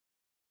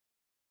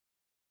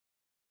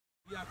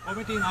We are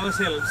committing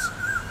ourselves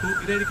to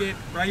eradicate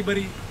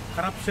bribery,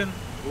 corruption,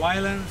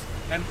 violence,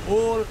 and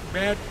all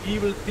bad,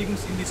 evil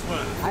things in this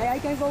world. I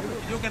can go.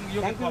 You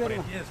can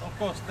cooperate. Yes, of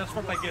course. That's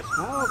what I guess.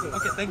 Okay.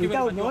 Okay. Thank you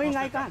very much. Without knowing,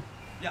 I can't.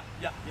 Yeah.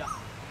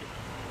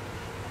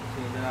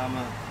 සේනාම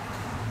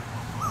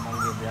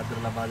මගේ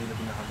දෙයතර ලබා දීලා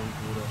තියෙන හඳුන්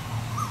කූර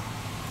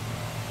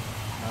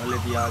නවලේ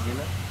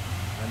තියාගෙන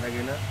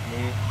වැඳගෙන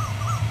මේ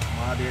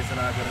මහා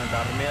දේශනා කරන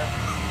ධර්මය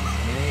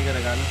මෙනෙහි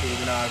කරගන්න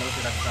සියදිනාටම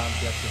සිතක්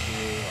ශාන්තියක් සිදු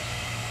වේවා.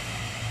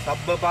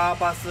 සබ්බ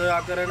පාපස්ස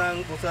අකරණං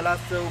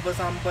කුසලස්ස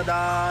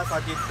උපසම්පදා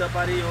සචිත්ත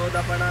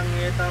පරියෝදපණං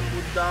ඒතම්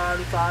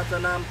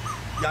බුද්ධානුශාසනං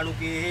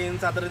යනුකේහෙන්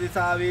සතර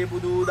දිසාවේ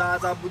බුදු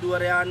දාසක්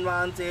බුදුවරයන්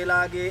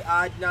වහන්සේලාගේ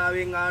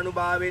ආඥාවෙන්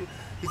ආනුභාවෙන්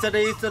ඉසට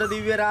ඊශ්වර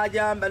දිව්‍ය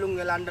රාජාම් බැලුම්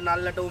එලන්ඩ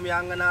නල්ලට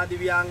උමියංගනා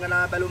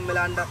දිව්‍යාංගනා බැලුම්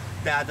එලන්ඩ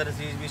දෑතර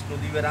ශ්‍රී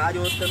විෂ්ණු දිව්‍ය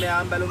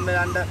රාජෝත්තමයන් බැලුම්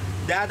එලන්ඩ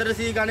දෑතර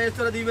ශ්‍රී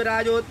ගණේශ්වර දිව්‍ය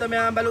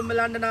රාජෝත්තමයන් බැලුම්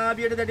එලන්ඩ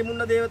නාභියට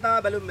දැටිමුන්න දේවතා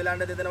බැලුම්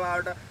එලන්ඩ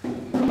දෙදෙනාට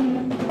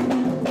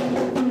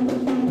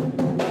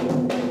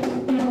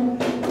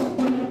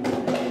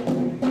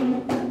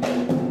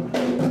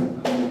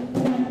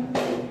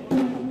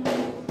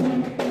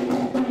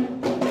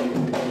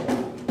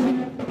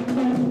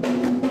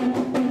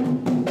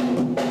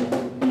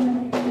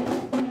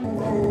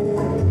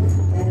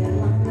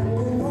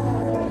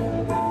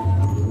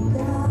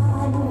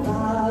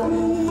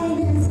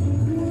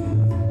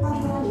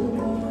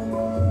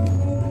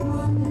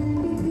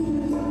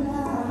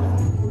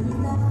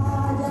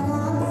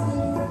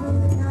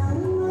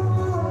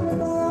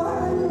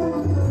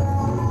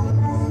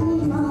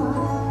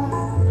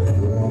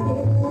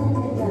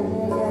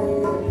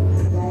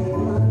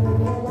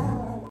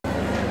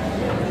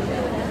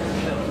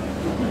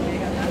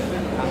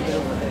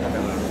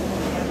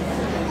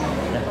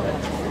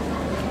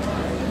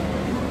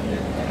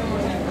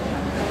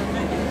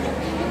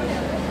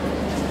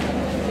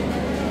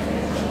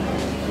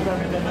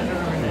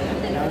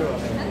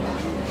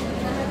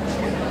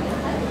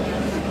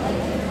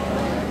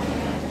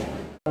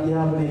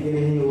අධ්‍යාපනය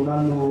කෙරෙහි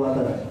උනන්දු වූ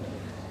අතර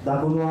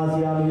දකුණු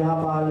ආසියානු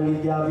යහපාලන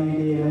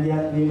විද්‍යාපීඨයේ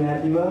මැදිහත් වීම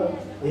ඇතිව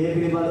ඒ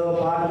පිළිබඳව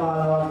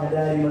පාඨමාලාවක්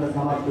හැදෑරීමට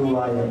සමත්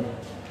වූවාය.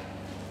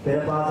 පෙර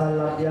පාසල්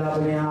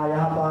අධ්‍යාපනය හා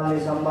යහපාලනය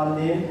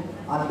සම්බන්ධයෙන්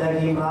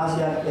අත්දැකීම්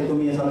රාශියක්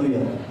එතුමිය සතුය.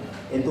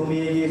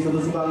 එතුමියගේ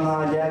සුදුසුකම්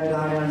හා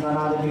ජයග්‍රහණයන්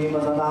සනාථ කිරීම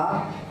සඳහා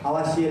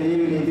අවශ්‍ය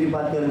ලියවිලි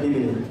ඉදිරිපත් කර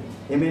තිබේ.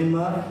 එමෙන්ම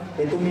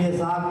එතුමිය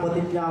සාක්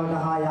ප්‍රතිඥාවට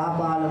හා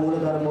යහපාලන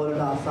මූලධර්ම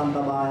වලට අත්සන්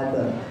තබා ඇත.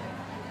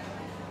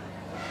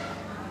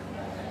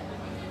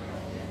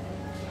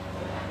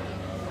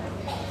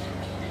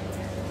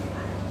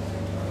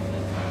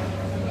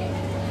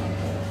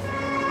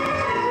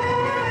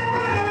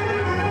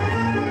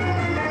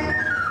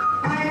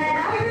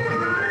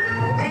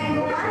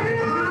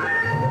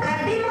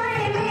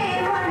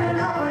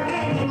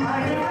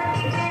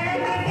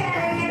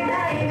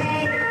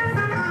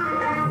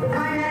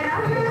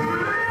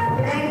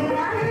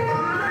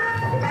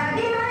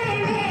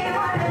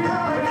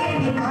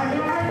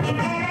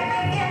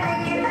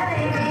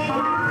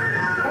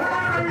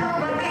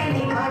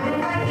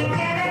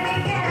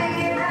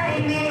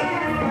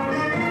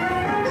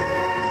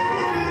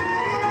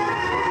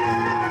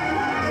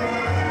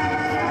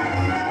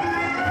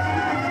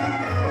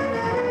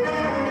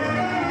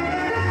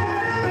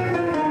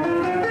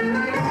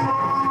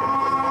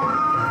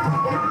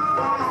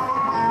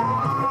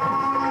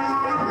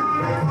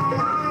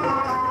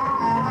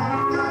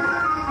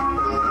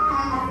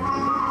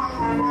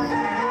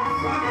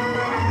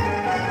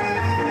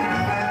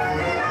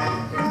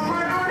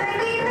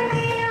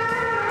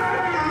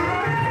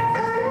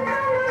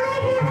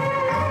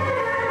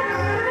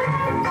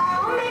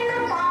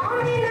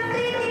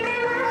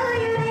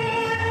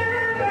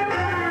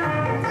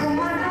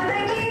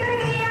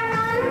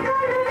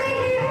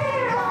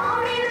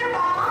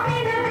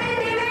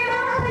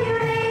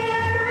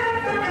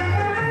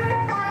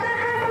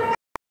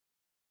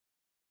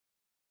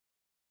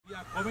 We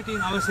are committing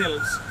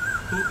ourselves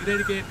to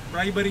eradicate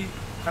bribery,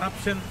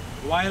 corruption,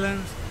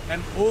 violence,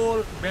 and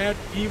all bad,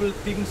 evil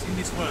things in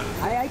this world.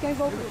 I can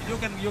go. You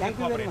can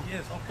cooperate.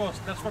 Yes, of course.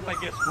 That's what I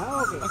guess.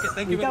 Okay. Okay.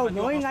 Thank you very Without much.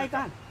 knowing, I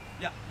can't.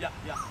 Yeah.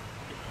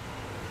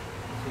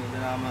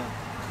 සේනාම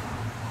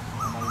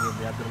මගේ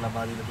දෙයතර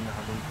ලබා දීලා තියෙන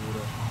හඳුන් කූර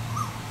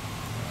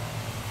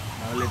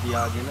නවලේ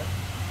තියාගෙන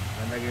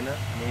වැඳගෙන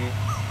මේ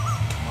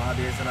මහා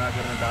දේශනා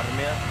කරන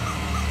ධර්මය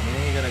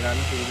මෙනෙහි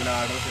කරගන්න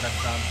සියදිනාටම සිතක්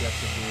ශාන්තියක්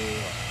සිදු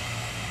වේවා.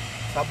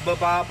 සබ්බ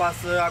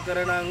පාපස්ස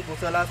අකරණං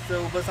කුසලස්ස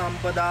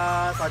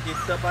උපසම්පදා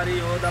සචිත්ත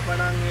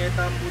පරියෝදපණං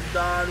ඒතම්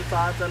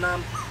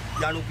බුද්ධානුශාසනං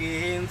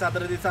යනුකේහෙන්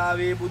සතර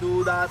දිසාවේ බුදු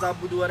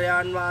දාසක්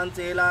බුදුවරයන්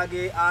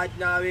වහන්සේලාගේ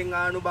ආඥාවෙන්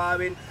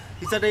ආනුභාවෙන්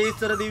ඉසට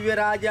ඊශ්වර දිව්‍ය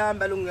රාජාම්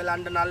බැලුම්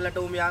එලන්ඩ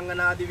නල්ලට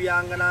උමියංගනා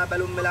දිව්‍යාංගනා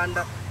බැලුම්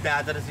එලන්ඩ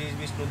දෑතර ශ්‍රී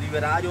විෂ්ණු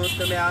දිව්‍ය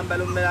රාජෝත්තමයන්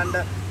බැලුම් එලන්ඩ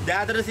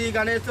දෑතර ශ්‍රී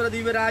ගණේශ්වර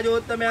දිව්‍ය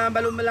රාජෝත්තමයන්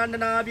බැලුම්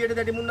එලන්ඩ නාභියට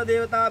දැටිමුන්න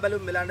දේවතා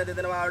බැලුම් එලන්ඩ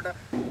දෙදෙනාට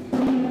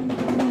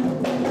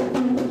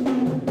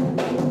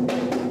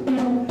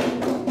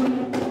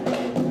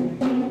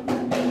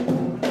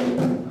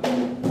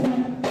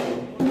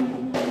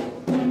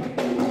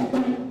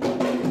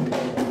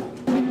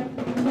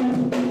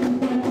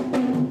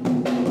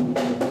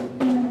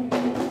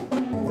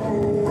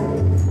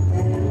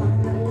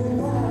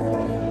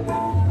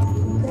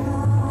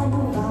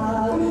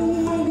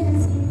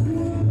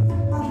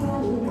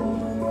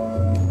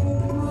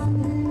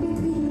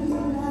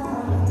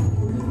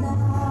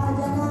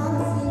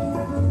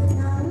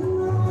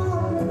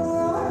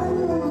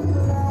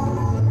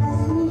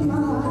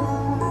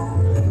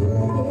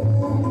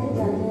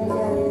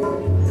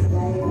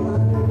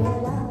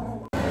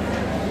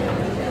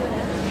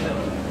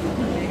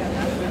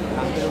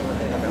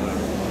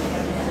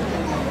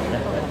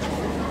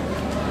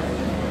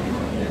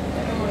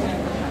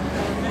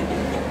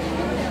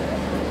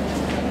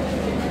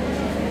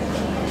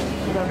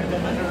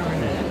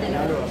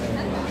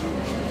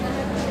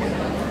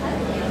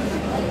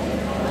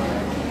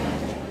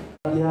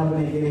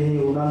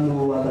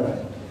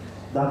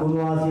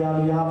දකුණු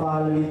ආසියානු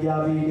යහපාලන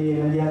විද්‍යාපීඨයේ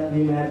මැදිහත්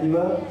වීම ඇතිව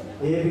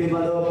ඒ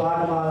පිළිබඳව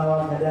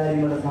පාඨමාලාවක්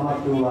හැදෑරීමට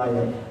සමත් වූවාය.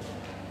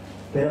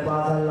 පෙර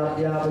පාසල්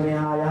අධ්‍යාපනය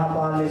හා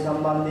යහපාලනය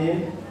සම්බන්ධයෙන්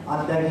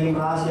අත්දැකීම්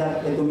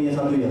රාශියක් එතුමිය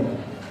සතුය.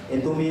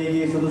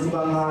 එතුමියගේ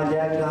සුදුසුකම් හා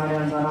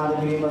ජයග්‍රහණයන් සනාථ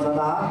කිරීම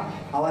සඳහා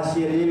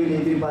අවශ්‍ය ලියවිලි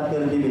ඉදිරිපත්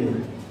කර තිබේ.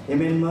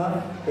 එමෙන්ම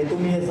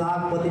එතුමිය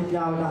සාක්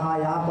ප්‍රතිඥාවට හා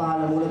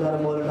යහපාලන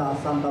මූලධර්ම වලට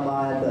අත්සන්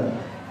තබා ඇත.